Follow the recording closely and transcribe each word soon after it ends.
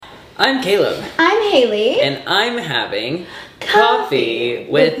I'm Caleb. I'm Haley. And I'm having coffee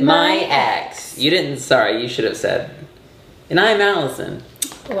with my ex. You didn't, sorry, you should have said. And I'm Allison.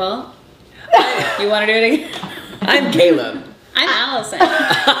 Well, you want to do it again? I'm Caleb. I'm Allison.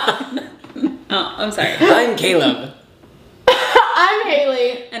 Oh, I'm sorry. I'm Caleb. I'm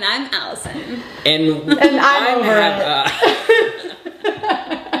Haley. And I'm Allison. And I'm over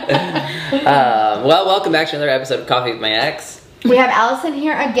well, welcome back to another episode of Coffee with My Ex. We have Allison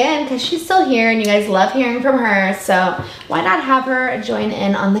here again because she's still here and you guys love hearing from her. So why not have her join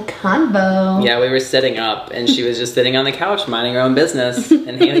in on the convo? Yeah, we were sitting up and she was just sitting on the couch minding her own business.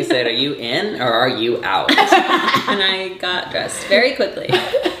 And Haley said, "Are you in or are you out?" And I got dressed very quickly.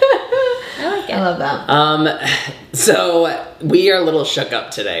 I like it. I love that. So we are a little shook up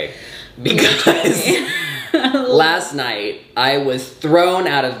today because last night I was thrown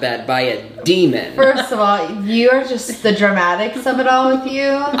out of bed by a demon. First of all, you are just the dramatics of it all with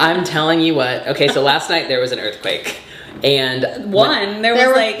you. I'm telling you what. Okay, so last night there was an earthquake. And there were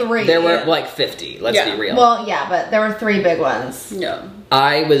was like three. there were like 50, let's be real. Well, yeah, but there were three big ones. No.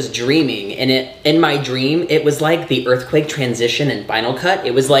 I was dreaming, and in my dream, it was like the earthquake transition in Final Cut.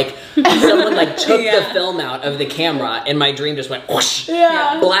 It was like someone like took the film out of the camera, and my dream just went whoosh.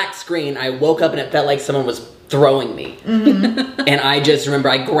 Yeah. Black screen. I woke up and it felt like someone was throwing me. Mm-hmm. And I just remember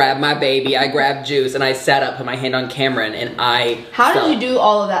I grabbed my baby, I grabbed Juice, and I sat up, put my hand on Cameron, and I How felt. did you do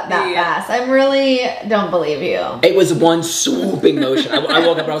all of that fast? I really don't believe you. It was one swooping motion. I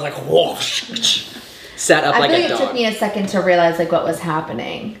woke up and I was like whoosh. Sat up I like feel a like dog. it took me a second to realize like what was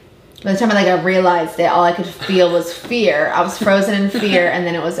happening. By the time I realized it, all I could feel was fear. I was frozen in fear, and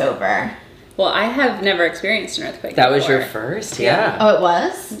then it was over. Well, I have never experienced an earthquake That was your before. first? Yeah. Oh, it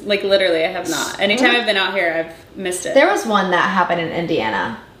was? Like, literally, I have not. Anytime I've been out here, I've missed it. There was one that happened in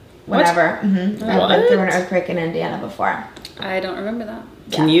Indiana. Whenever. Mm-hmm. I've been through an earthquake in Indiana before. I don't remember that.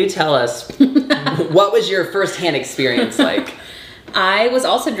 Can you tell us what was your first-hand experience like? I was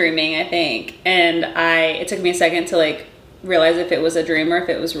also dreaming, I think, and it took me a second to realize if it was a dream or if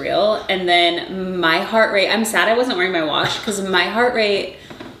it was real. And then my heart rate, I'm sad I wasn't wearing my watch because my heart rate,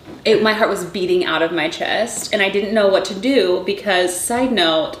 my heart was beating out of my chest and I didn't know what to do because, side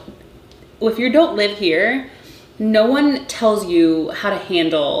note, if you don't live here, no one tells you how to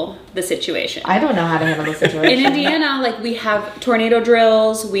handle the situation. I don't know how to handle the situation. In Indiana, we have tornado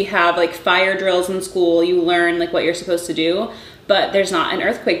drills, we have fire drills in school. You learn what you're supposed to do, but there's not an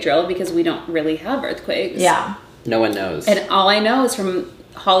earthquake drill because we don't really have earthquakes. Yeah. No one knows. And all I know is from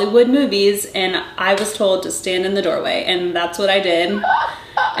Hollywood movies, and I was told to stand in the doorway, and that's what I did.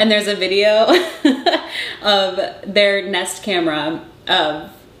 And there's a video of their Nest camera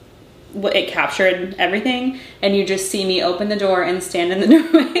of it captured everything, and you just see me open the door and stand in the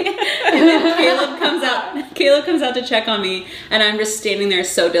doorway. And then Caleb comes out to check on me, and I'm just standing there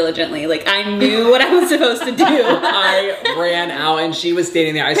so diligently. I knew what I was supposed to do. I ran out and she was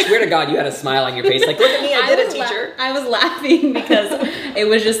standing there. I swear to God, you had a smile on your face. Look at me, I did it, teacher. I was laughing because it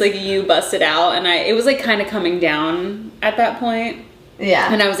was just you busted out, and it was kind of coming down at that point.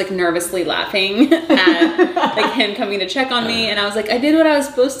 Yeah. And I was nervously laughing at him coming to check on me, and I was I did what I was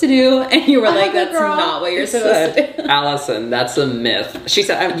supposed to do, and you were that's not what you're supposed to do. Allison, that's a myth. She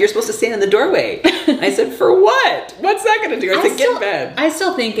said, "You're supposed to stand in the doorway." I said, "For what? What's that going to do?" I said, "Get in bed." I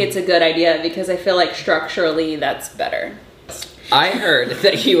still think it's a good idea because I feel structurally that's better. I heard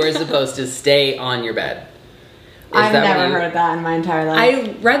that you were supposed to stay on your bed. I've never heard that in my entire life.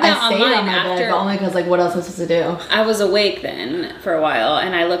 I read that I stayed online on my after. bed, but only because what else was I supposed to do? I was awake then for a while,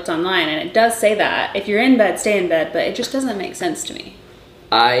 and I looked online, and it does say that if you're in bed, stay in bed, but it just doesn't make sense to me.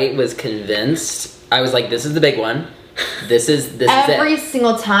 I was convinced. I was like, "This is the big one. This is Every it."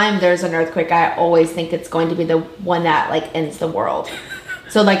 single time there's an earthquake, I always think it's going to be the one that ends the world.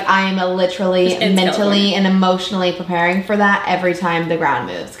 So I am literally mentally and emotionally preparing for that every time the ground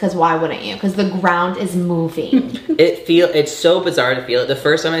moves. Because why wouldn't you? Because the ground is moving. It's so bizarre to feel it. The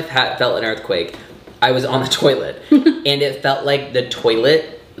first time I felt an earthquake, I was on the toilet, and it felt like the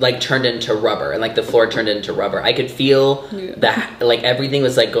toilet turned into rubber, and the floor turned into rubber. I could feel that everything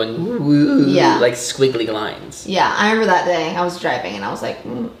was going woo, squiggly lines. Yeah, I remember that day. I was driving and I was like.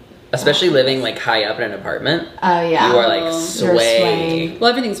 Especially living high up in an apartment. Oh yeah. You are sway. Well,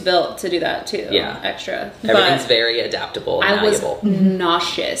 everything's built to do that too. Yeah. Extra. Everything's very adaptable and malleable. I was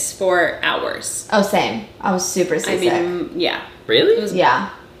nauseous for hours. Oh, same. I was super sick. Yeah. Really? It was, yeah.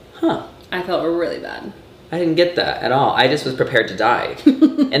 Huh. I felt really bad. I didn't get that at all. I just was prepared to die.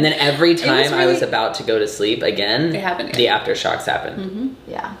 And then every time I was about to go to sleep again, it happened the aftershocks happened.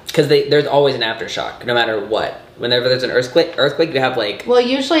 Mm-hmm. Yeah. Because there's always an aftershock, no matter what. Whenever there's an earthquake, you have Well,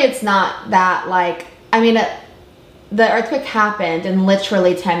 usually it's not that I mean, the earthquake happened, and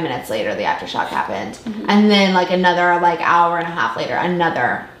literally 10 minutes later, the aftershock happened. And then, like, another, like, hour and a half later,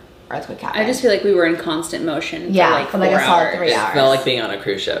 another earthquake happened. I just feel like we were in constant motion Yeah, for for, like like, 4 a solid hours. 3 It hours. felt like being on a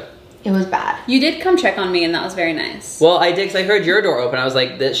cruise ship. It was bad. You did come check on me, and that was very nice. Well, I did, because I heard your door open. I was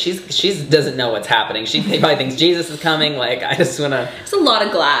like, she doesn't know what's happening. She probably thinks Jesus is coming. Like, I just want to... There's a lot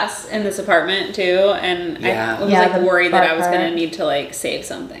of glass in this apartment, too, and Yeah. I was, Yeah, like, the worried that I was bar going to part. need to, like, save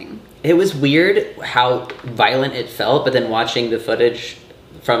something. It was weird how violent it felt, but then watching the footage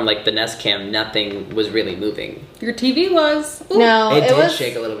from, like, the Nest Cam, nothing was really moving. Your TV was... Ooh. No, It did was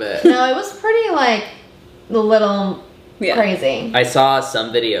shake a little bit. No, it was pretty like a little Yeah. crazy. I saw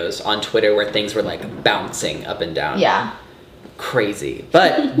some videos on Twitter where things were, like, bouncing up and down. Yeah. Crazy.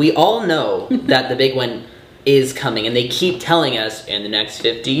 But we all know that the big one is coming, and they keep telling us in the next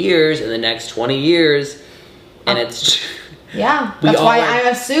 50 years, in the next 20 years, and it's... Yeah. We That's all why are- I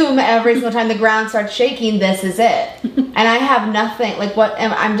assume every single time the ground starts shaking, this is it. And I have nothing, like what,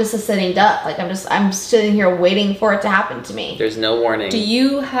 I'm just a sitting duck. Like I'm sitting here waiting for it to happen to me. There's no warning. Do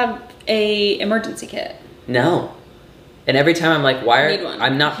you have a emergency kit? No. And every time I'm like, why Need are... one.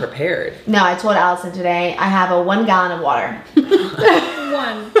 I'm not prepared. No, I told Allison today, I have a 1 gallon of water.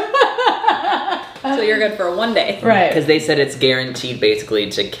 One. So you're good for 1 day. Right. Because they said it's guaranteed basically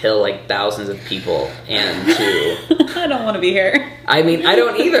to kill like thousands of people and to... I don't want to be here. I mean, I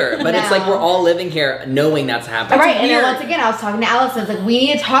don't either, but it's No. like we're all living here knowing that's happening. Right, and then weird. once again, I was talking to Allison. It's like, we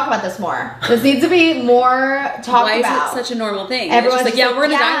need to talk about this more. This needs to be more talked Why about. is it such a normal thing? Everyone's It's just like, yeah, we're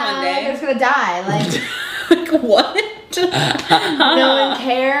gonna die yeah, one they're day. just gonna die. Like, Like, what? no one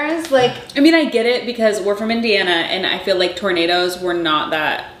cares. Like, I mean, I get it because we're from Indiana, and I feel like tornadoes we're not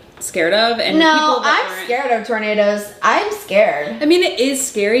that scared of. And no, people that I'm aren't- scared of tornadoes. I'm scared. I mean, it is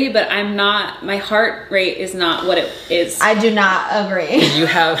scary, but I'm not. My heart rate is not what it is. I do not agree. You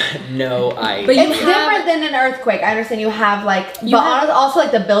have no idea. But you It's have- different than an earthquake. I understand you have like, You but have- also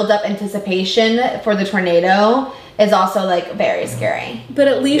like the build up anticipation for the tornado is also like very scary. But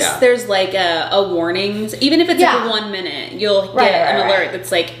at least Yeah. there's like a warnings. Even if it's Yeah. like 1 minute, you'll get Right, an right, alert right.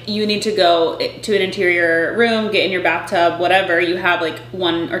 that's like you need to go to an interior room, get in your bathtub, whatever. You have like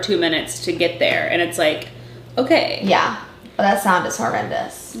 1 or 2 minutes to get there, and it's like, okay, Yeah, but that sound is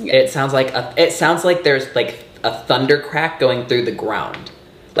horrendous. It sounds like there's like a thunder crack going through the ground.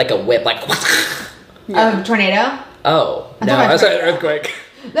 Like a whip, like... A tornado? Oh, I no, thought I was an tornado. earthquake.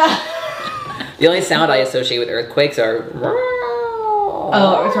 The only sound I associate with earthquakes are...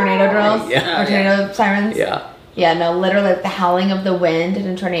 Oh, or tornado drills? Yeah. Or tornado sirens? Yeah. Yeah, no, literally the howling of the wind in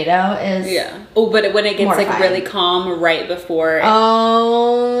a tornado is... yeah. Oh, but when it gets like Mortifying. really calm right before,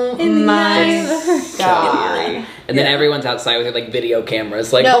 Oh In the eye my of a hurricane. So God. eerie. And then everyone's outside with their like video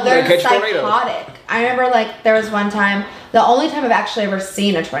cameras, like, No, oh, they're they're catch tornado. psychotic. I remember like there was one time, the only time I've actually ever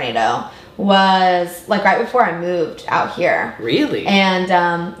seen a tornado was like right before I moved out here. Really? And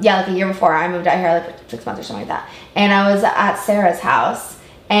yeah, like a year before I moved out here, like 6 months or something like that. And I was at Sarah's house,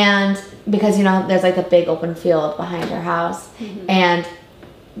 and because you know there's like the big open field behind her house, and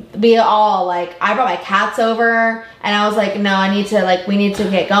we all like I brought my cats over, and I was like, no, we need to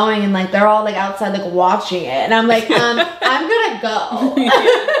get going, and like they're all like outside like watching it, and I'm like, I'm gonna go.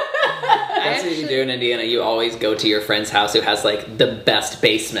 That's what you do in Indiana. You always go to your friend's house who has like the best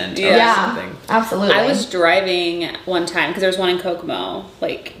basement or Yeah, something. absolutely. I was driving one time because there was one in Kokomo,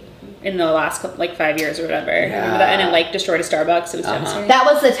 like in the last couple, like 5 years or whatever. Remember that? And it like destroyed a Starbucks. It was devastating. That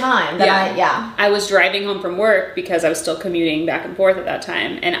was the time that I was driving home from work because I was still commuting back and forth at that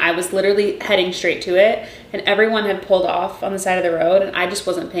time, and I was literally heading straight to it, and everyone had pulled off on the side of the road, and I just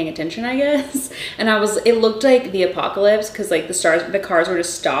wasn't paying attention, I guess. And it looked like the apocalypse because like the cars were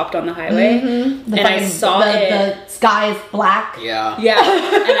just stopped on the highway, The and I fucking- saw the sky is black. Yeah. yeah,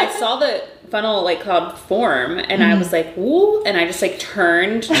 and I saw the funnel like cloud form, and I was like, "Woo!" And I just like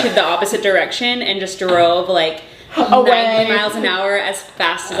turned to the opposite direction and just drove like Away. 90 miles an hour as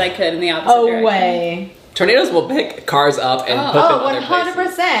fast as I could in the opposite direction. Away. Tornadoes will pick cars up and put them Oh, other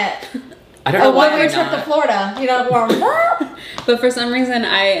places. 100%. I don't know A why one-way I'm trip to not. Florida. You know, where But for some reason,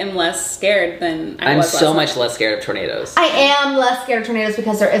 I am less scared than I I'm was so last much night. less scared of tornadoes. I am less scared of tornadoes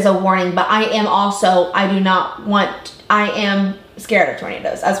because there is a warning, but I am scared of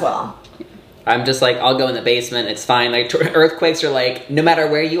tornadoes as well. I'm just like, I'll go in the basement, it's fine. Like, earthquakes are like, no matter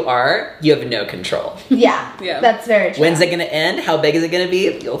where you are, you have no control. Yeah, Yeah. that's very true. When's it gonna end? How big is it gonna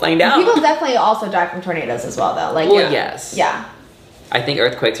be? You'll find out. People definitely also die from tornadoes as well, though. Like, Well, yeah. yes. Yeah, I think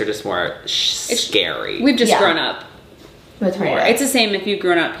earthquakes are just more scary. We've just Yeah. grown up with more. tornadoes. It's the same if you've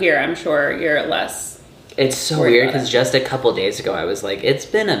grown up here. I'm sure you're less It's so worry weird about because just a couple days ago I was like, it's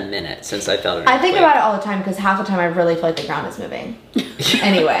been a minute since I felt an I think earthquake. about it all the time because half the time I really feel like the ground is moving. I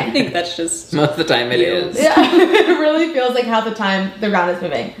Anyway. think that's just Most of the time it You. is. Yeah, it really feels like half the time the ground is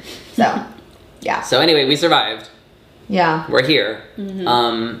moving. So, yeah. So anyway, we survived. Yeah. We're here.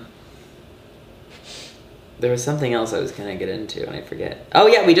 Mm-hmm. There was something else I was gonna get into and I forget. Oh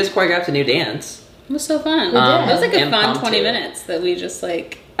yeah, we just choreographed a new dance. it was so fun. We did. It was like a fun Impromptu. 20 minutes that we just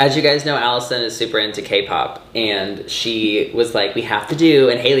like. As you guys know, Allison is super into K-pop, and she was like, we have to do,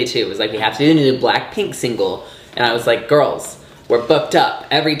 and Haley too, was like, we have to do the new Blackpink single. And I was like, girls, we're booked up.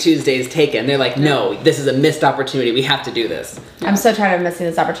 Every Tuesday is taken. They're like, no, this is a missed opportunity. We have to do this. I'm so tired of missing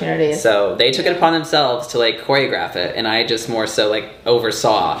this opportunity. So they took it upon themselves to like choreograph it, and I just more so like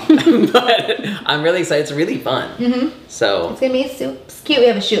oversaw. But I'm really excited. It's really fun. So It's gonna be super cute. We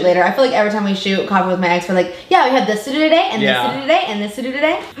have a shoot later. I feel like every time we shoot Coffee with my ex, we're like, yeah, we have this to do today, and Yeah. this to do today, and this to do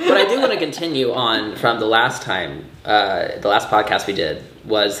today. But I do want to continue on from the last time, the last podcast we did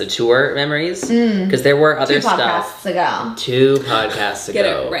was the tour memories, because there were other 2 podcasts stuff. ago. 2 podcasts ago. Get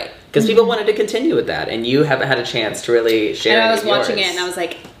it right. Because people wanted to continue with that, and you haven't had a chance to really share. And I any was of watching yours. it and I was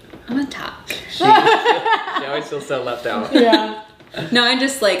like, I'm gonna talk. She always feels so left out. Yeah. No, I'm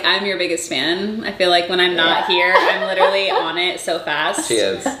just like, I'm your biggest fan. I feel like when I'm not here, I'm literally on it so fast. She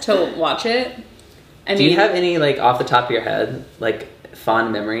is. To watch it. I Do mean, you have any, like, off the top of your head, like,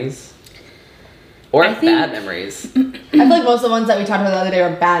 fond memories? Or I think- bad memories? I feel like most of the ones that we talked about the other day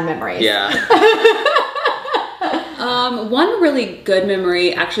were bad memories. Yeah. one really good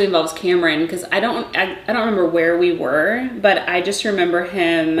memory actually involves Cameron because I don't remember where we were, but I just remember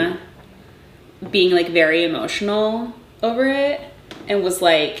him being like very emotional over it and was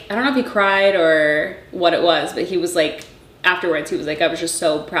like, I don't know if he cried or what it was, but he was like, afterwards he was like, I was just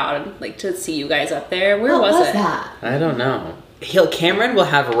so proud like to see you guys up there. Where What was it? that? I don't know. Cameron will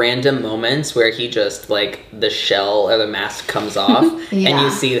have random moments where he just, like, the shell or the mask comes off, and Yeah.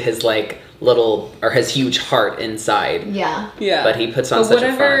 you see his, like, little, or his huge heart inside. Yeah. Yeah. But he puts on But such a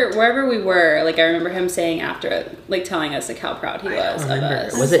whatever, front. wherever we were, like I remember him saying after it, like telling us like how proud he was of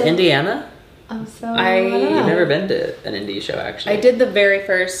us. Was it Indiana? I'm so. You've never been to an indie show, actually. I did the very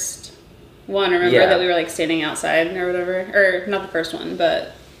first one. Remember Yeah. that we were like standing outside or whatever, or not the first one,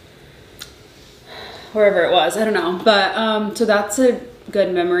 but wherever it was. I don't know. But so that's a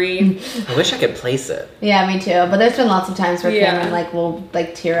good memory. I wish I could place it. Yeah, me too. But there's been lots of times where Yeah. Cameron like will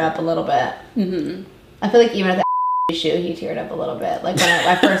like tear up a little bit. Mm-hmm. I feel like even at the shoot, he teared up a little bit. Like when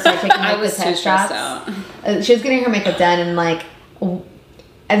I first started taking like I was the too test stressed shots. out. She was getting her makeup done and like,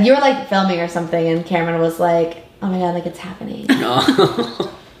 and you were like filming or something, and Cameron was like, "Oh my god, like it's happening." No.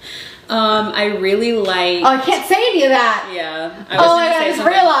 I really like. Oh, I can't say any of that. Yeah. I Oh my gonna god, I say just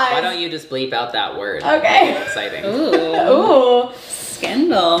something. realized. Why don't you just bleep out that word? Okay. Make it exciting. Ooh. Ooh.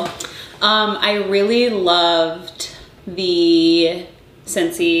 Scandal. I really loved the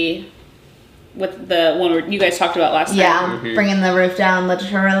Scentsy with the one where you guys talked about last Yeah, time. bringing the roof down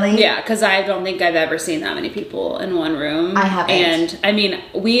literally. Yeah, because I don't think I've ever seen that many people in one room. I haven't. And I mean,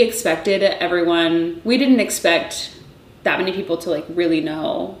 we expected everyone. We didn't expect that many people to like really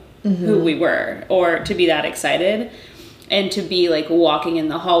know who we were or to be that excited, and to be like walking in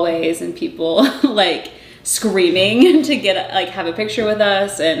the hallways and people like screaming to get like have a picture with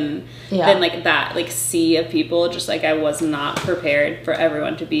us, and Yeah. then like that like sea of people. Just like I was not prepared for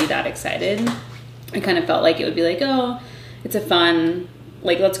everyone to be that excited. I kind of felt like it would be like, oh, it's a fun,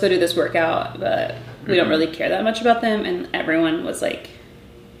 like, let's go do this workout, but we don't really care that much about them. And everyone was like,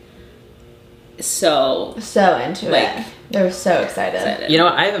 so into Like, it. They were so excited. excited. You know,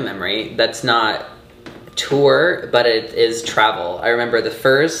 I have a memory that's not tour, but it is travel. I remember the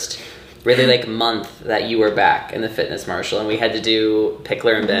first really like month that you were back in the Fitness Marshall, and we had to do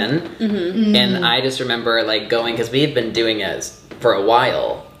Pickler and Ben. And I just remember like going, because we've been doing it for a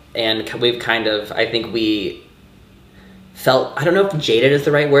while, and we've kind of, I think we felt, I don't know if jaded is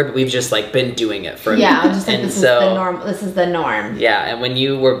the right word, but we've just like been doing it for a Yeah, minute. I'm just like, And this is the norm. This is the norm. Yeah, and when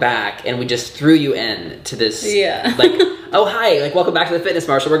you were back and we just threw you in to this, Yeah. like, oh, hi, like, welcome back to the Fitness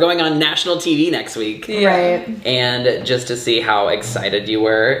Marshall. We're going on national TV next week. Yeah. Right. And just to see how excited you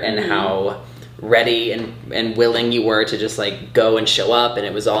were and how ready and willing you were to just, like, go and show up, and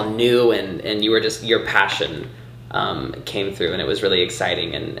it was all new, and you were just, your passion came through, and it was really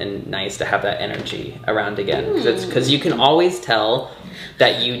exciting and nice to have that energy around again. Because you can always tell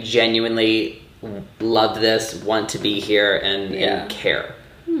that you genuinely love this, want to be here, and care.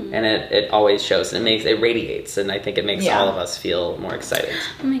 And it always shows, and it radiates, and I think it makes all of us feel more excited.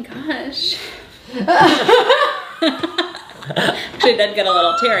 Oh my gosh. Actually did get a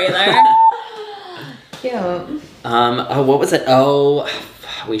little teary there. Cute. Oh, what was it? Oh,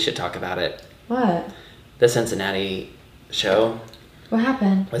 we should talk about it. What? The Cincinnati show. What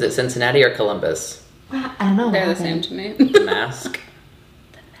happened? Was it Cincinnati or Columbus? I don't know. They're the same to me. The Mask.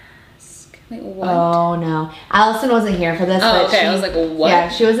 Wait, what? Oh no, Allison wasn't here for this. Oh, but okay. I was like, what? Yeah,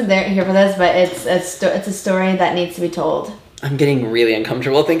 she wasn't here for this, but it's a story that needs to be told. I'm getting really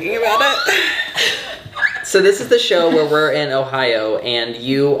uncomfortable thinking about it. So this is the show where we're in Ohio and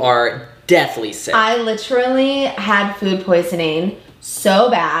you are deathly sick. I literally had food poisoning so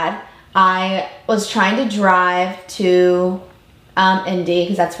bad. I was trying to drive to Indy,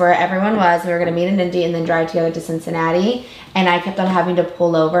 because that's where everyone was. We were gonna meet in Indy and then drive together to Cincinnati. And I kept on having to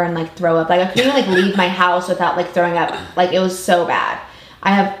pull over and like throw up. Like I couldn't even like leave my house without like throwing up. Like it was so bad.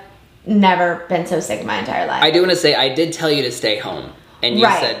 I have never been so sick in my entire life. I do want to say I did tell you to stay home, and you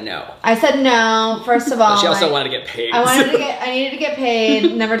said no. I said no. First of all, But she also like, wanted to get paid. I needed to get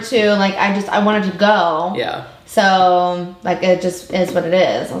paid. Number two, like I wanted to go. Yeah. So like it just is what it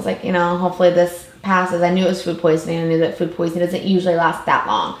is. I was like, hopefully this passes. I knew it was food poisoning. I knew that food poisoning doesn't usually last that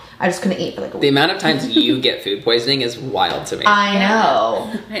long. I just couldn't eat for like a week. The amount of times you get food poisoning is wild to me. I know.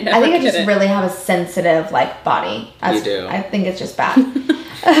 I think I just really have a sensitive like body. You do. I think it's just bad.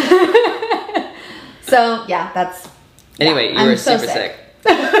 So yeah, that's. Anyway, yeah, you were so super sick.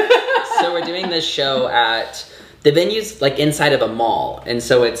 So we're doing this show at the venue's like inside of a mall, and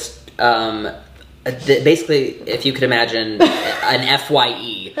so it's basically, if you could imagine, an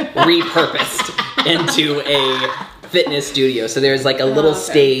FYE repurposed into a fitness studio. So there's like a little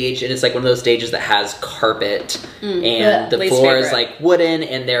stage, and it's like one of those stages that has carpet, and the floor is like wooden,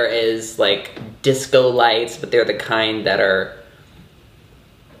 and there is like disco lights, but they're the kind that are.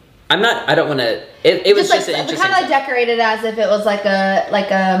 I don't want to. It was just an interesting. Kind of like decorated as if it was like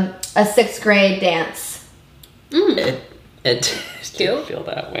a 6th grade dance. It didn't feel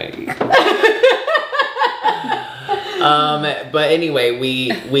that way. But anyway,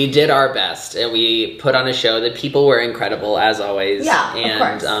 we did our best, and we put on a show. The people were incredible as always. Yeah, and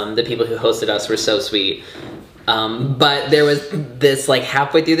of course. The people who hosted us were so sweet. But there was this like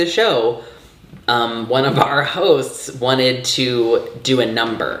halfway through the show, one of our hosts wanted to do a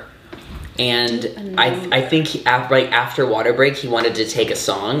number. And I think after water break, he wanted to take a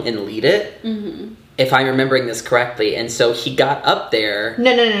song and lead it. Mm-hmm. If I'm remembering this correctly. And so he got up there.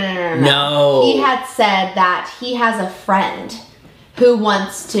 No. He had said that he has a friend who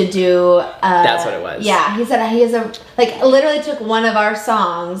wants to do. That's what it was. Yeah, he said he has literally took one of our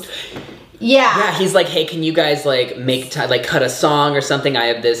songs. Yeah. Yeah, he's like, hey, can you guys like cut a song or something? I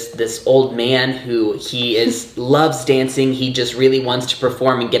have this old man who loves dancing. He just really wants to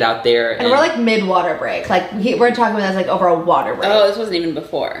perform and get out there. And we're like mid water break. Like we're talking about this like over a water break. Oh, this wasn't even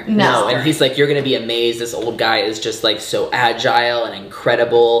before. No. And he's like, you're gonna be amazed. This old guy is just like so agile and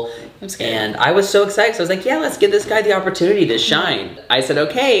incredible. I'm scared. And I was so excited. So I was like, yeah, let's give this guy the opportunity to shine. I said,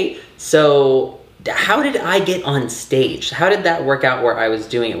 okay, so how did I get on stage? How did that work out where I was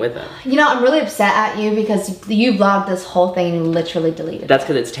doing it with him? I'm really upset at you because you vlogged this whole thing and you literally deleted it. That's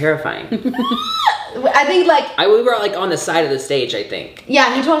because it's terrifying. I think we were like on the side of the stage, I think.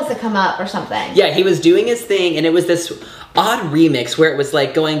 Yeah, he told us to come up or something. Yeah, he was doing his thing, and it was this odd remix where it was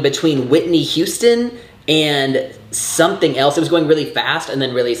like going between Whitney Houston and something else. It was going really fast and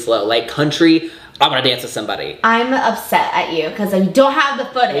then really slow, like country. I want to dance with somebody. I'm upset at you because you don't have the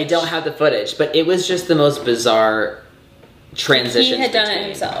footage. We don't have the footage, but it was just the most bizarre transition. He had done it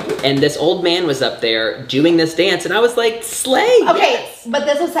himself. And this old man was up there doing this dance, and I was like, slay! Okay, yes. But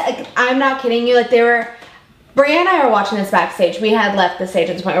this was, I'm not kidding you, Bria and I were watching this backstage. We had left the stage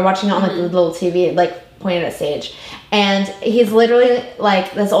at this point. We were watching it on the little TV, pointed at stage. And he's literally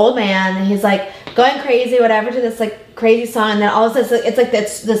this old man, and he's going crazy, whatever, to this crazy song. And then all of a sudden,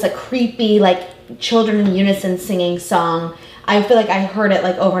 it's this creepy, children in unison singing song. I feel like I heard it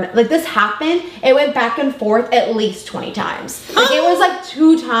over and this happened. It went back and forth at least 20 times. It was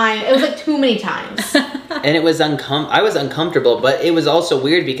 2 times. It was too many times. And it was I was uncomfortable, but it was also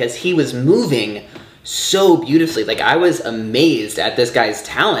weird because he was moving so beautifully. I was amazed at this guy's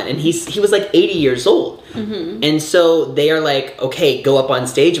talent, and he was 80 years old. Mm-hmm. And so they are okay, go up on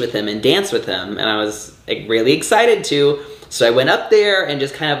stage with him and dance with him. And I was really excited to. So I went up there and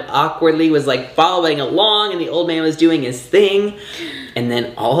just kind of awkwardly was following along, and the old man was doing his thing. And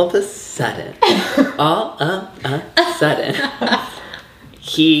then all of a sudden,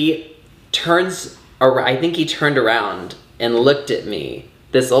 he turns around. I think he turned around and looked at me,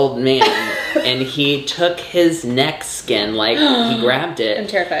 this old man, and he took his neck skin, he grabbed it. I'm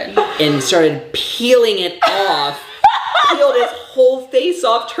terrified. And started peeling it off. Peeled his whole face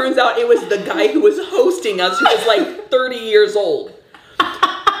off. Turns out it was the guy who was hosting us, who was 30 years old.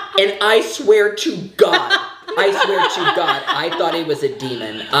 And I swear to God, I thought it was a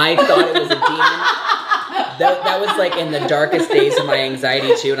demon. That was like in the darkest days of my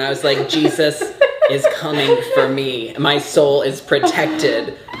anxiety too, and I was like, Jesus is coming for me. My soul is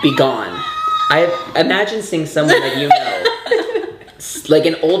protected. Be gone. I imagine seeing someone that you know, like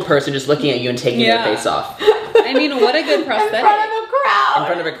an old person just looking at you and taking their face off. I mean, what a good prosthetic. In front of a crowd. In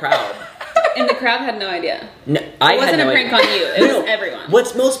front of a crowd. And the crowd had no idea. No, It wasn't a prank on you. It was everyone.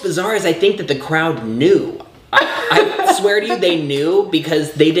 What's most bizarre is I think that the crowd knew. I swear to you, they knew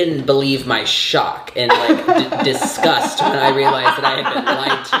because they didn't believe my shock and like disgust when I realized that I had been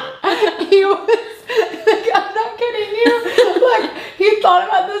lied to. He was like, I'm not kidding you. Like, he thought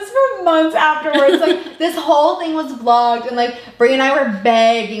about this for months afterwards. Like, this whole thing was vlogged, and like, Brie and I were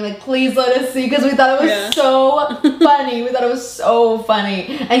begging, like, please let us see, because we thought it was so funny. We thought it was so funny,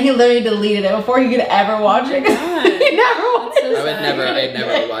 and he literally deleted it before he could ever watch it. He never watched it. I'd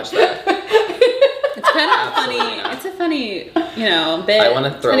never watch that. It's kind of funny. It's a funny, bit. I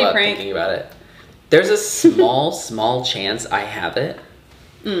want to throw up prank. thinking about it. There's a small chance I have it,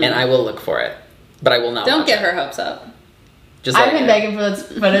 and I will look for it, but I will not. Don't watch get it. her hopes up. Just I've been begging for this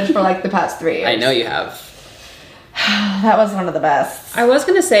footage for like the past 3 years. I know you have. That was one of the best. I was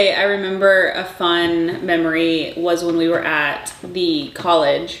gonna say, I remember a fun memory was when we were at the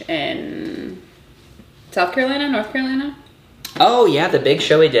college in North Carolina. Oh yeah, the big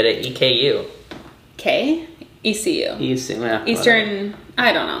show we did at EKU. ECU. Eastern.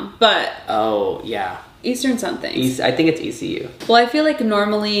 I don't know, but Oh yeah. Eastern something. I think it's ECU. Well, I feel like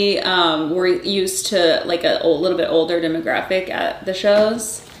normally we're used to like a little bit older demographic at the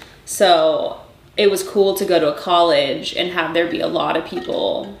shows, so it was cool to go to a college and have there be a lot of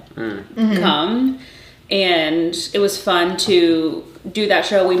people come, and it was fun to do that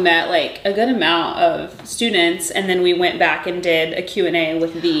show. We met like a good amount of students, and then we went back and did a Q&A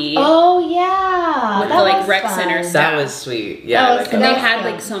with the that the like was rec fun. center staff. That was sweet. Yeah. That was And they That had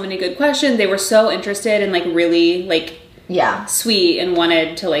fun. like so many good questions. They were so interested and like really like Yeah. sweet and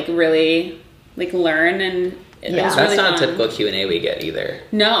wanted to like really like learn, and it Yeah. was That's really not fun. a typical Q&A we get either.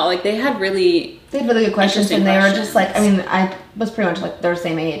 No, like they had really They had really good questions, Interesting and they were just like, questions. I mean, I was pretty much like their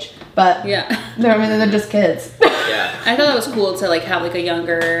same age, but they're just kids. Yeah. I thought that was cool to like have like a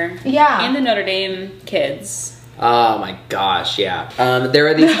younger Yeah. and the Notre Dame kids. Oh my gosh, yeah. There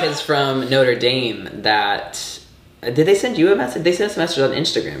are these kids from Notre Dame that... did they send you a message? They sent us a message on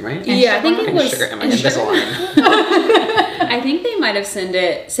Instagram, right? Yeah, I think it was Instagram. Invisalign. I think they might have sent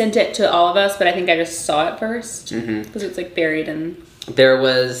it to all of us, but I think I just saw it first because it's like buried in. There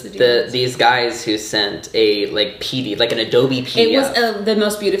was these guys who sent a like PD, like an Adobe PDF. It was the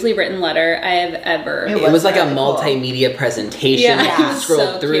most beautifully written letter I have ever. It was like a very cool. multimedia presentation. Yeah. You Yeah. could scroll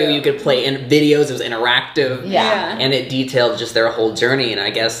So through, cute. you could play in videos, it was interactive. Yeah. And it detailed just their whole journey. And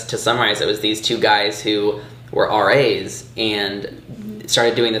I guess to summarize, it was these two guys who were RAs and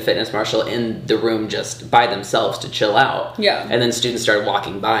started doing the fitness marshal in the room just by themselves to chill out. Yeah. And then students started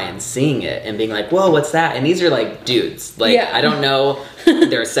walking by and seeing it and being like, whoa, what's that? And these are like dudes. Like, Yeah. I don't know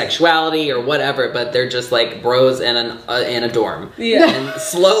their sexuality or whatever, but they're just like bros in a dorm. Yeah. And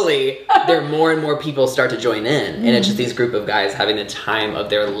slowly, there more and more people start to join in. And it's just these group of guys having the time of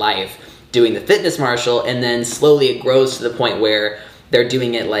their life doing the fitness marshal. And then slowly it grows to the point where they're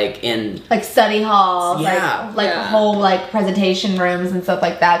doing it like in... like study halls, Yeah. like Yeah. whole like presentation rooms and stuff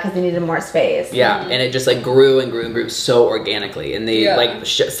like that because they needed more space. Yeah, and it just like grew and grew and grew so organically. And they like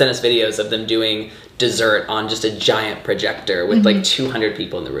sent us videos of them doing dessert on just a giant projector with like 200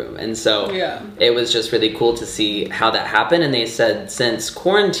 people in the room. And so it was just really cool to see how that happened. And they said since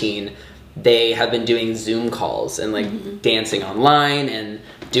quarantine, they have been doing Zoom calls and like dancing online and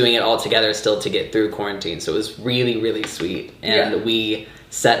doing it all together still to get through quarantine. So it was really, really sweet. And we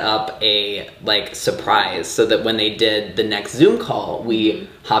set up a like surprise so that when they did the next Zoom call, we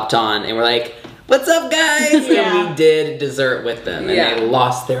hopped on and we're like, what's up, guys? And we did dessert with them, and they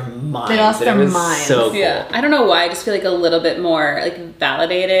lost their minds. They lost and their it was minds. So cool. Yeah, I don't know why. I just feel like a little bit more like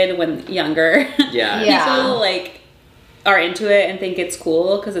validated when younger Yeah. Yeah. people like are into it and think it's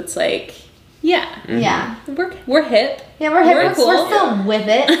cool because it's like, yeah, we're hip. Yeah, we're hip. We're cool. We're still with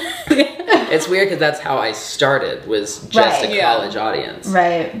it. It's weird because that's how I started, was just Right. a college audience.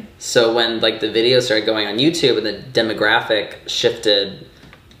 Right. So when like the videos started going on YouTube and the demographic shifted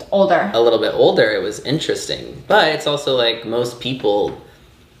Older. a little bit older, it was interesting. But it's also like most people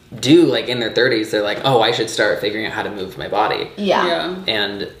do, like in their 30s, they're like, oh, I should start figuring out how to move my body. Yeah.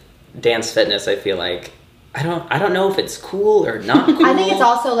 And dance fitness, I feel like, I don't know if it's cool or not cool. I think it's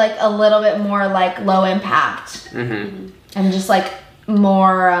also like a little bit more like low impact and just like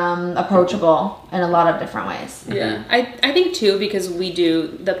more approachable in a lot of different ways. Yeah, I think too, because we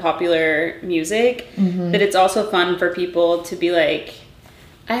do the popular music, that it's also fun for people to be like,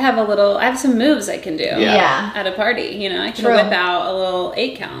 I have some moves I can do Yeah. at a party. You know, I can True. whip out a little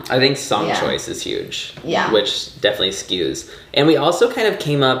 8 count. I think song Yeah. choice is huge. Yeah. Which definitely skews. And we also kind of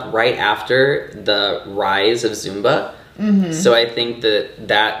came up right after the rise of Zumba. Mm-hmm. So I think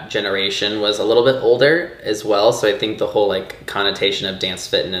that generation was a little bit older as well. So I think the whole like connotation of dance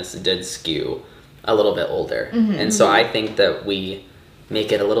fitness did skew a little bit older. Mm-hmm. And so I think that we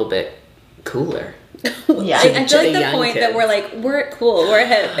make it a little bit cooler. Yeah. I feel like the young point kids. that we're cool, we're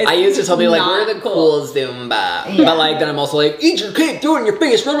ahead. I used to tell people like, not we're the cool Zumba. Yeah. But like, then I'm also like, eat your cake, do it in your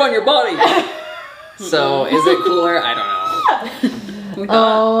face, rub it on your body. So is it cooler? I don't know.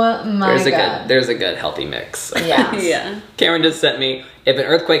 Oh my god. There's a good healthy mix. Yeah. Yeah. Cameron just sent me, if an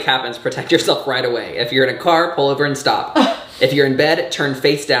earthquake happens, protect yourself right away. If you're in a car, pull over and stop. If you're in bed, turn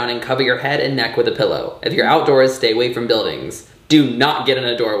face down and cover your head and neck with a pillow. If you're outdoors, stay away from buildings. Do not get in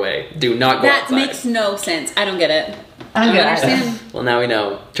a doorway. Do not go That outside. makes no sense. I don't get it. I don't get it. understand. Well, now we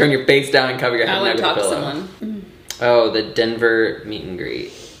know. Turn your face down and cover your head I and want neck to with a talk to pillow. someone. Oh, the Denver meet and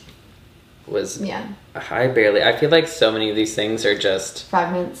greet was... Yeah. I feel like so many of these things are just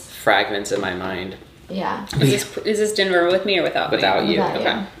Fragments. fragments in my mind. Yeah. Is this Denver with me or without me? Without you. Without you.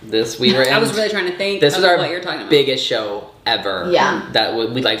 Okay. This, we were in... I was really trying to think This of was our what you're talking about. biggest show ever. Yeah. That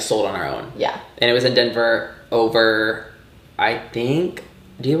we like sold on our own. Yeah. And it was in Denver over, I think,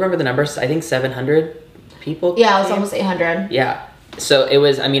 do you remember the numbers? I think 700 people. Yeah, it was came. almost 800. Yeah. So it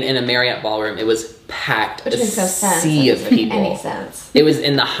was, I mean, in a Marriott ballroom, it was packed. Which a makes no sense. sea That of doesn't make people. any sense. It was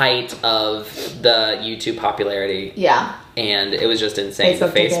in the height of the YouTube popularity. Yeah. And it was just insane.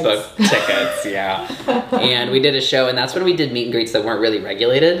 Facebook the Facebook tickets, yeah. And we did a show, and that's when we did meet and greets that weren't really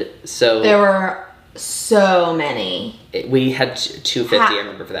regulated. So There were so many. we had 250, I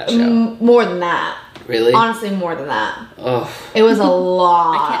remember, for that show. More than that. Really? Honestly, more than that. Oh, It was a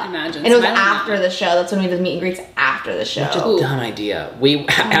lot. I can't imagine. And it was Smiling after now. the show. That's when we did meet and greets after the show. such a dumb idea. We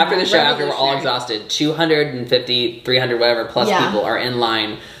after the show, after we're all Revolutionary. exhausted, 250, 300, whatever plus Yeah. people are in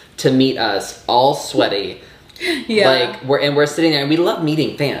line to meet us, all sweaty. Yeah. Like we're sitting there, and we love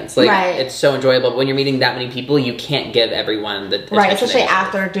meeting fans. Like Right. it's so enjoyable. But when you're meeting that many people, you can't give everyone the Right, attention especially they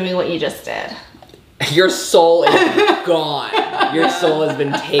after doing what you just did. deserve. Your soul is gone. Your soul has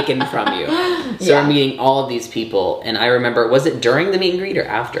been taken from you. So Yeah. we're meeting all of these people, and I remember, was it during the meet and greet or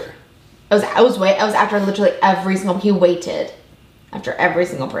after? I was after literally every single. He waited after every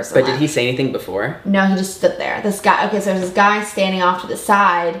single person. But did left. he say anything before? No, he just stood there. This guy. Okay, so there's this guy standing off to the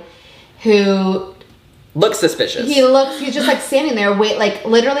side, who Looks suspicious. he's just like standing there,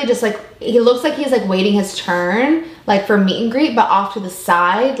 literally just like, he looks like he's like waiting his turn, like for meet and greet, but off to the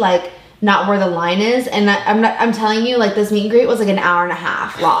side, like not where the line is. And I'm telling you, like this meet and greet was like an hour and a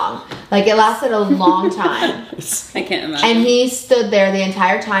half long. Like it lasted a long time. I can't imagine. And he stood there the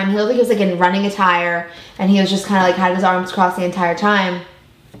entire time. He looked like he was like in running attire, and he was just kind of like had his arms crossed the entire time.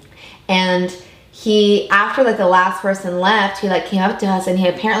 And he, after like the last person left, he like came up to us, and he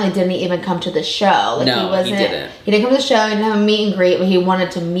apparently didn't even come to the show. Like No, he didn't. He didn't come to the show. He didn't have a meet and greet, but he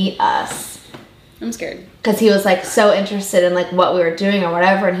wanted to meet us I'm scared. because he was like so interested in like what we were doing or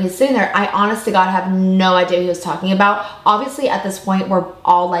whatever. And he's sitting there. I honest to God have no idea what he was talking about. Obviously, at this point, we're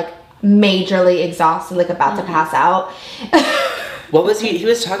all like majorly exhausted, like about to pass out. What was he? He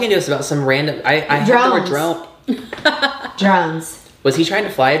was talking to us about some random. I heard the word Drones. drone. Drones. Was he trying to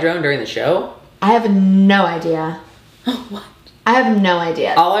fly a drone during the show? I have no idea. What? I have no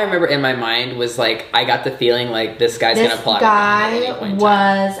idea. All I remember in my mind was like I got the feeling like this guy's This gonna plot a gun at any guy point in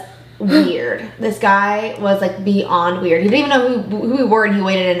time. was weird. This guy was like beyond weird. He didn't even know who we were, and he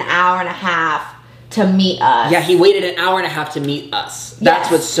waited an hour and a half to meet us. Yeah, he waited an hour and a half to meet us. That's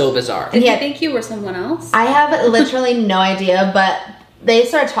Yes. what's so bizarre. Did Yeah. you think you were someone else? I have literally no idea, but they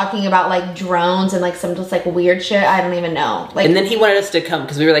started talking about like drones and like some just like weird shit. I don't even know. Like, And then he wanted us to come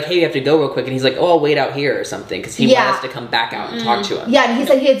because we were like, "Hey, we have to go real quick," and he's like, "Oh, I'll wait out here or something," because he Yeah. wanted us to come back out and talk to him. yeah, and he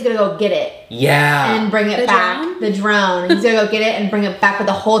said he was gonna go get it Yeah. and bring it The back. drone? The drone. He's gonna go get it and bring it back. But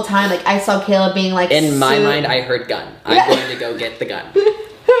the whole time, like I saw Caleb being like, In my so- mind, I heard gun. I'm Yeah. going to go get the gun.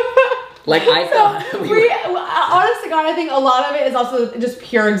 Like I thought. Honest to God, I think a lot of it is also just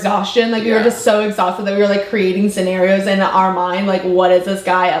pure exhaustion. Like we were Yeah. just so exhausted that we were like creating scenarios in our mind. Like, what is this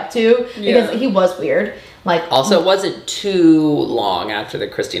guy up to? Because Yeah. he was weird. Like, Also, it wasn't too long after the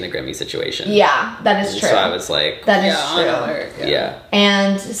Christina Grimmie situation. yeah, that is And true. so I was like, That is on true. alert, yeah.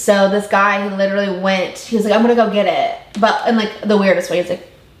 And so this guy, he literally went. He was like, "I'm gonna go get it," but in like the weirdest way. He's like,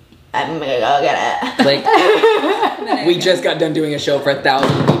 "I'm gonna go get it." Like, we just got done doing a show for 1,000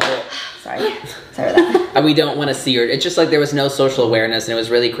 people. Sorry for that. And we don't want to see her. It's just like there was no social awareness, and it was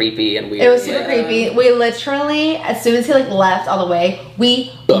really creepy and weird. It was super Like, creepy. We literally, as soon as he like left all the way,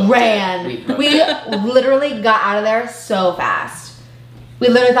 we Booked it. ran. We booked We literally got out of there so fast. We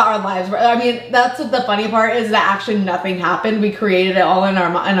literally thought our lives were. I mean, that's what the funny part is, that actually nothing happened. We created it all in our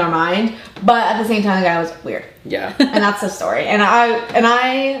mind, but at the same time, the guy was weird. Yeah. And that's the story. And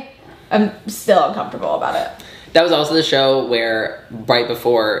I am still uncomfortable about it. That was also the show where right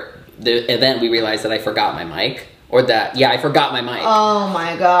before the event we realized that I forgot my mic. Or that, yeah, I forgot my mic. Oh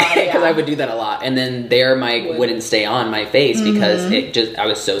my god! Because I would do that a lot, and then their mic wouldn't stay on my face because I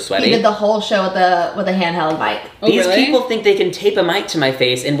was so sweaty. He did the whole show with a handheld mic. These people think they can tape a mic to my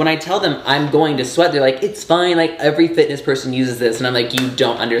face, and when I tell them I'm going to sweat, they're like, "It's fine. Like every fitness person uses this," and I'm like, "You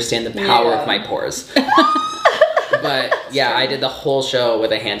don't understand the power of my pores." But yeah, I did the whole show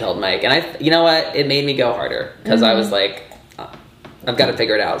with a handheld mic, and you know what? It made me go harder because I was like, I've got to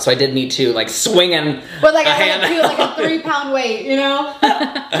figure it out. So I did Me Too, like swinging with like a hand. Like a 3-pound weight, you know?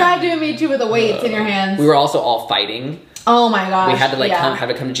 Try doing Me Too with the weights in your hands. We were also all fighting. Oh my gosh. We had to have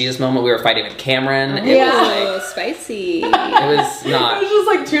a come to Jesus moment. We were fighting with Cameron. It was spicy. It was not. It was just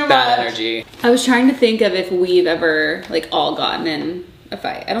like too bad much energy. I was trying to think of if we've ever like all gotten in a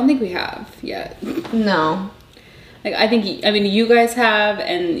fight. I don't think we have yet. No. Like I mean you guys have,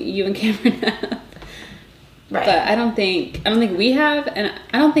 and you and Cameron have. Right. But I don't think we have, and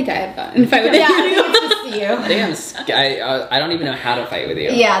I don't think I have gotten in a fight with I think it's just you. I think I don't even know how to fight with you.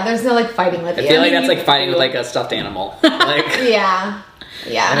 Yeah, there's no like fighting with you. I feel like that's like fighting with like a stuffed animal. Like yeah.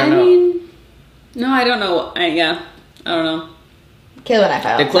 I mean, no, I don't know. I don't know. Caleb and I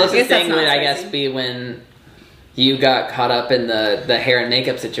fight. The closest thing would, spicy. I guess, be when you got caught up in the hair and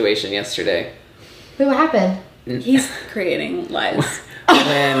makeup situation yesterday. Wait, what happened? He's creating lies.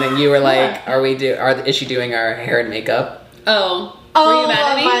 When you were like, is she doing our hair and makeup? Oh. Oh Were you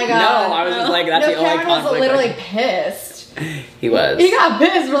mad at me? my god. No, I was just like, that's the only Cameron conflict. was literally pissed. He was. He got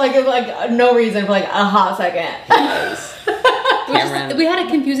pissed for like no reason for like a hot second. He was. Cameron. We had a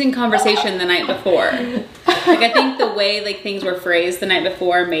confusing conversation the night before. Like I think the way like things were phrased the night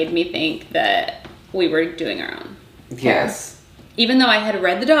before made me think that we were doing our own. Yes. Even though I had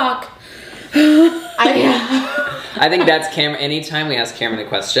read the doc. I think that's Cameron. Anytime we ask Cameron a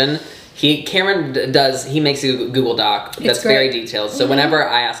question, Cameron makes a Google Doc that's very detailed. So whenever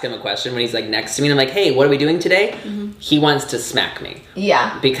I ask him a question, when he's like next to me and I'm like, hey, what are we doing today? He wants to smack me.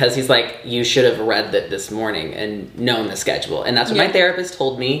 Yeah. Because he's like, you should have read that this morning and known the schedule. And that's what my therapist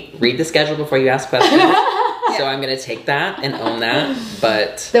told me. Read the schedule before you ask questions. So I'm going to take that and own that.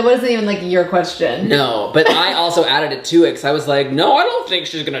 But that wasn't even like your question. No, but I also added it to it because I was like, no, I don't think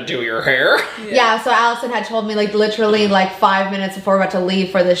she's going to do your hair. Yeah, so Allison had told me like literally like 5 minutes before we're about to leave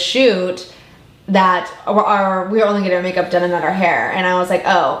for the shoot that we were only getting our makeup done and not our hair. And I was like,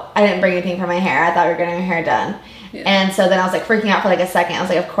 oh, I didn't bring anything for my hair. I thought we were getting our hair done. Yeah. And so then I was like freaking out for like a second. I was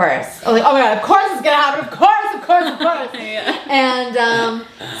like, of course. I was like, oh my god, of course it's gonna happen. Of course. Yeah. And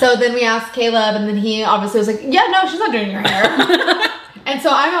so then we asked Caleb, and then he obviously was like, yeah, no, she's not doing your hair. And so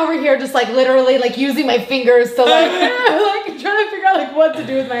I'm over here just like literally like using my fingers to like trying to figure out like what to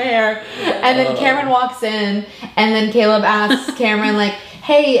do with my hair. And then Cameron walks in, and then Caleb asks Cameron like,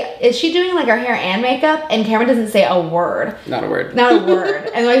 hey, is she doing like our hair and makeup? And Cameron doesn't say a word. Not a word.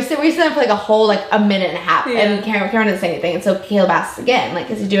 And we sit there for like a whole like a minute and a half, and Cameron didn't say anything. And so Caleb asks again, like,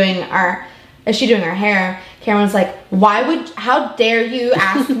 is she doing our hair? Cameron's like, how dare you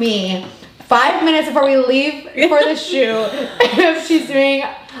ask me 5 minutes before we leave for the shoot if she's doing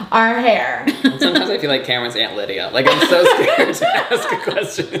our hair? And sometimes I feel like Cameron's Aunt Lydia. Like, I'm so scared to ask a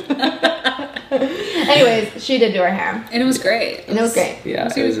question. Anyways, she did do her hair. And it was great. Yeah,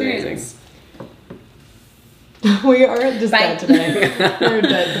 it was amazing. We are just dead today. We're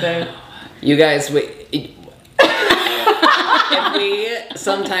dead today. You guys,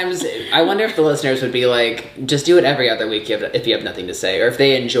 sometimes, I wonder if the listeners would be like, just do it every other week if you have nothing to say, or if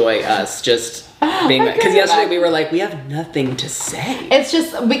they enjoy us just being, because yesterday we were like, we have nothing to say. It's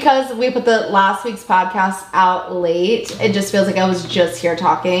just because we put the last week's podcast out late, it just feels like I was just here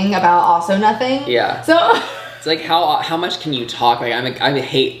talking about also nothing. Yeah. So it's like, how much can you talk? Like, I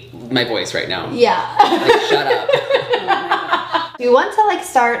hate my voice right now. Yeah. Like, shut up. We want to like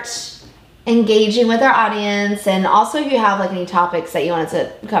start engaging with our audience, and also if you have like any topics that you wanted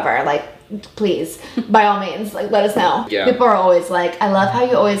to cover, like please by all means like let us know. People are always like, I love how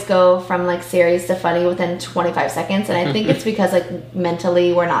you always go from like serious to funny within 25 seconds, and I think it's because like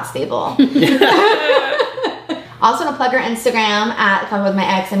mentally we're not stable. Also want to plug our Instagram at Coffee with My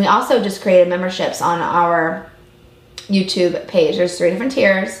Ex, and we also just created memberships on our YouTube page. There's 3 different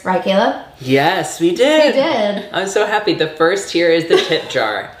tiers, right, Caleb? Yes, we did. We did. I'm so happy. The first tier is the tip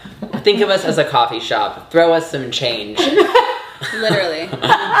jar. Think of us as a coffee shop. Throw us some change. Literally.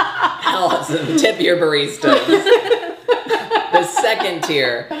 Awesome. Tip your baristas. The second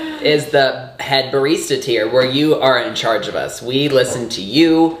tier is the head barista tier, where you are in charge of us. We listen to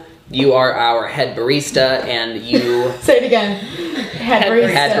you. You are our head barista, and you... Say it again. Head barista.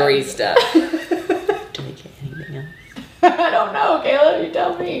 Head barista. Do we get anything else? I don't know, Kayla. You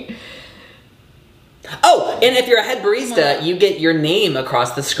tell me. Oh, and if you're a head barista, you get your name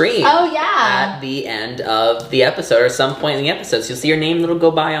across the screen. Oh, yeah. At the end of the episode, or some point in the episode. So you'll see your name that'll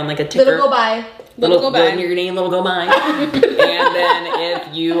go by on like a ticker. Little go by. Little go by. Your name little go by. And then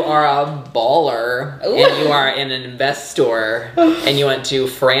if you are a baller and you are an investor and you want to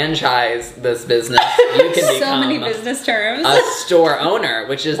franchise this business, you can So become many business terms. a store owner,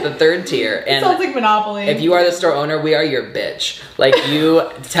 which is the third tier. And Sounds like Monopoly. if you are the store owner, we are your bitch. Like, you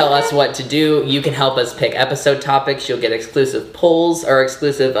tell us what to do. You can help us pick episode topics. You'll get exclusive polls or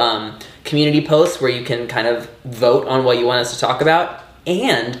exclusive community posts where you can kind of vote on what you want us to talk about.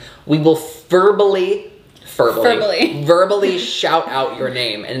 And we will verbally shout out your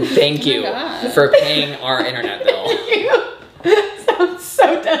name and thank you for paying our internet bill. You sound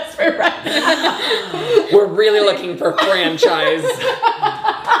so desperate right now. We're really looking for franchise.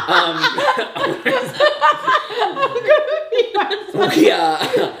 Yeah.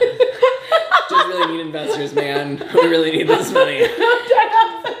 Just really need investors, man. We really need this money.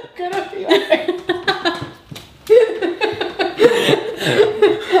 Gonna be like...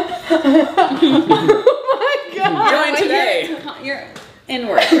 Oh my god. Join today. You're in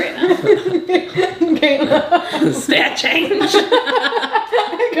work right now. Kayla. Stat change.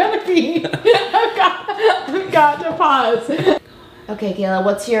 I'm gonna be. I've got to pause. Okay, Kayla,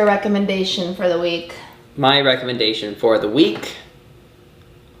 what's your recommendation for the week? My recommendation for the week.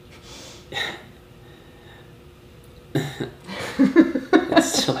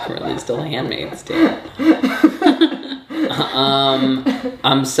 It's still a Handmaid's Tale.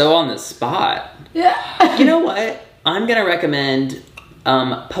 I'm so on the spot. Yeah. You know what? I'm gonna recommend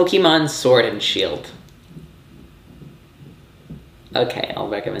Pokemon Sword and Shield. Okay, I'll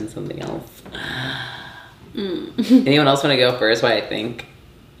recommend something else. Anyone else want to go first? What I think?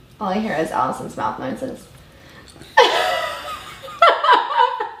 All I hear is Allison's mouth noises.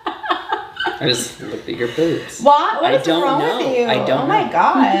 I just looked at your boobs. What? What I is don't wrong know. with you? I don't Oh my know.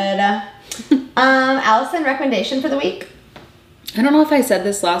 god. Allison, recommendation for the week? I don't know if I said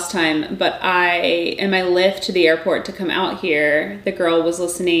this last time, but in my lift to the airport to come out here, my driver was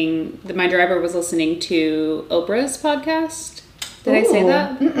listening to Oprah's podcast. Did I say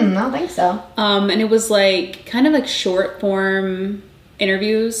that? Mm-mm, I don't think so. And it was like kind of like short form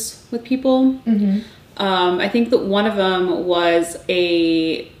interviews with people. Mm-hmm. I think that one of them was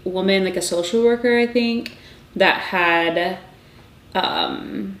a woman, like a social worker, I think, that had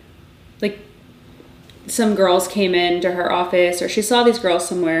like some girls came into her office, or she saw these girls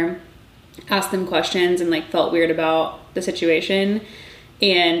somewhere, asked them questions, and like felt weird about the situation,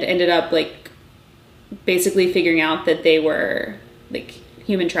 and ended up like basically figuring out that they were like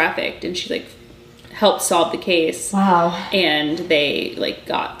human trafficked, and she like helped solve the case. Wow. And they like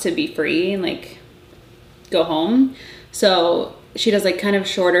got to be free and like go home. So she does like kind of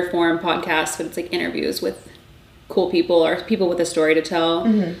shorter form podcasts, but it's like interviews with cool people or people with a story to tell,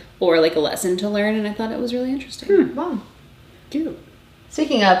 or like a lesson to learn, and I thought it was really interesting. Wow. Cute.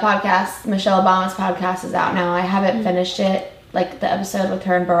 Speaking of podcasts, Michelle Obama's podcast is out now. I haven't finished it, like the episode with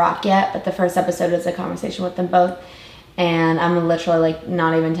her and Barack yet, but the first episode is a conversation with them both. And I'm literally like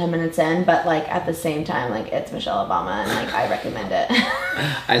not even 10 minutes in, but like at the same time, like it's Michelle Obama and like I recommend it.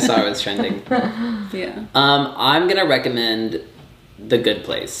 I saw it was trending. Yeah. I'm gonna recommend The Good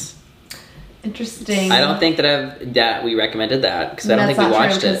Place. Interesting. I don't think that we recommended that because I don't think we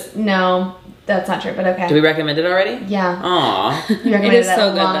watched it. No, that's not true, but okay. Did we recommend it already? Yeah. Aw, You recommended It is that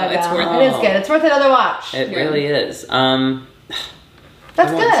so good, long though. It's ago. worth It is good. It's worth another watch. it Yeah. really is. That's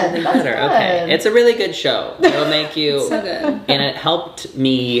I want good. something That's better. good. Okay, it's a really good show. It'll make you, So good. and it helped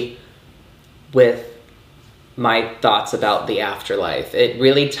me with my thoughts about the afterlife. It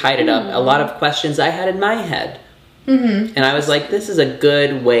really tied it up a lot of questions I had in my head. And I was like, this is a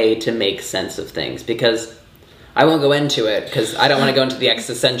good way to make sense of things, because I won't go into it because I don't want to go into the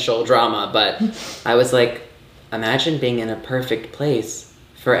existential drama, but I was like, imagine being in a perfect place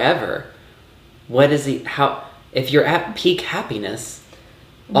forever. If you're at peak happiness,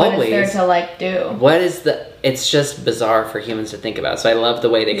 What always, is there to like do? it's just bizarre for humans to think about. So I love the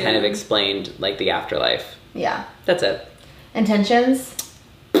way they kind of explained like the afterlife. Yeah. That's it. Intentions?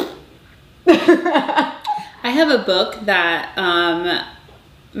 I have a book that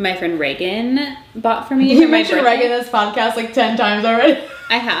my friend Reagan bought for me You for my mentioned birthday. Reagan in this podcast like 10 times already.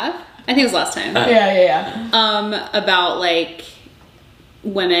 I have. I think it was last time. Yeah. About like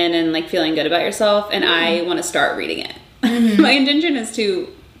women and like feeling good about yourself, and I want to start reading it. My intention is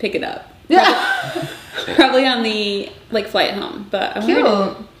to pick it up. Yeah. Probably on the like flight home, but I Cute.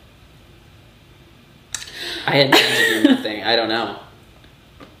 I intend to do nothing. I don't know.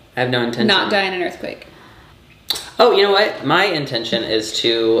 I have no intention. Not die in an earthquake. Oh, you know what? My intention is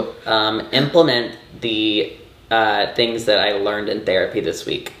to implement the things that I learned in therapy this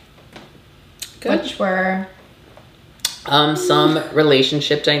week. Good. Which were Some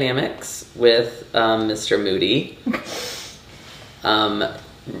relationship dynamics with Mr. Moody.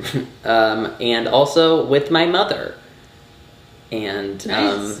 And also with my mother. And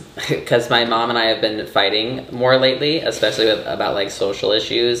Nice. because my mom and I have been fighting more lately, especially about like social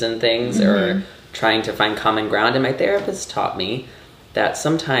issues and things, or trying to find common ground. And my therapist taught me that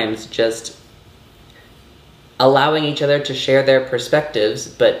sometimes just allowing each other to share their perspectives,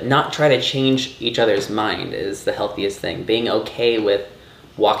 but not try to change each other's mind is the healthiest thing. Being okay with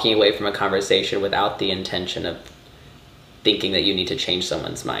walking away from a conversation without the intention of thinking that you need to change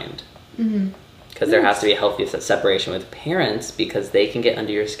someone's mind. Because there has to be a healthy separation with parents, because they can get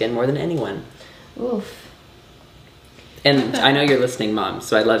under your skin more than anyone. oof. And I know you're listening, Mom,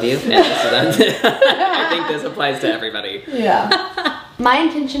 so I love you. And I think this applies to everybody. Yeah. My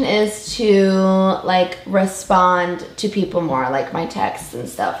intention is to like respond to people more, like my texts and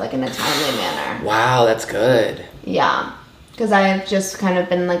stuff, like in a timely manner. Wow, that's good. Yeah. Because I've just kind of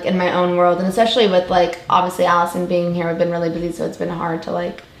been like in my own world, and especially with like obviously Allison being here, we've been really busy, so it's been hard to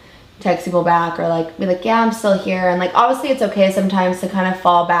like text people back or like be like, yeah, I'm still here. And like obviously it's okay sometimes to kind of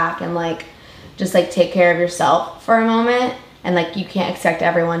fall back and like just like take care of yourself for a moment. And like you can't expect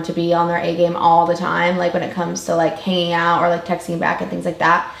everyone to be on their A game all the time, like when it comes to like hanging out or like texting back and things like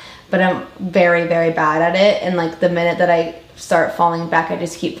that. But I'm very, very bad at it. And like the minute that I start falling back, I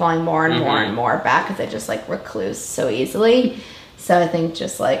just keep falling more and more and more back, because I just like recluse so easily. So I think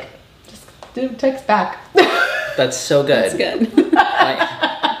just do text back. That's so good. That's good.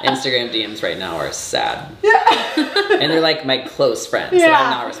 My Instagram DMs right now are sad. Yeah. And they're like my close friends that I'm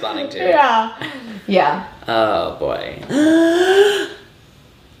not responding to. Yeah. Yeah. Oh boy.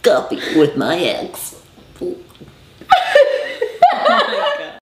 Coffee with my ex.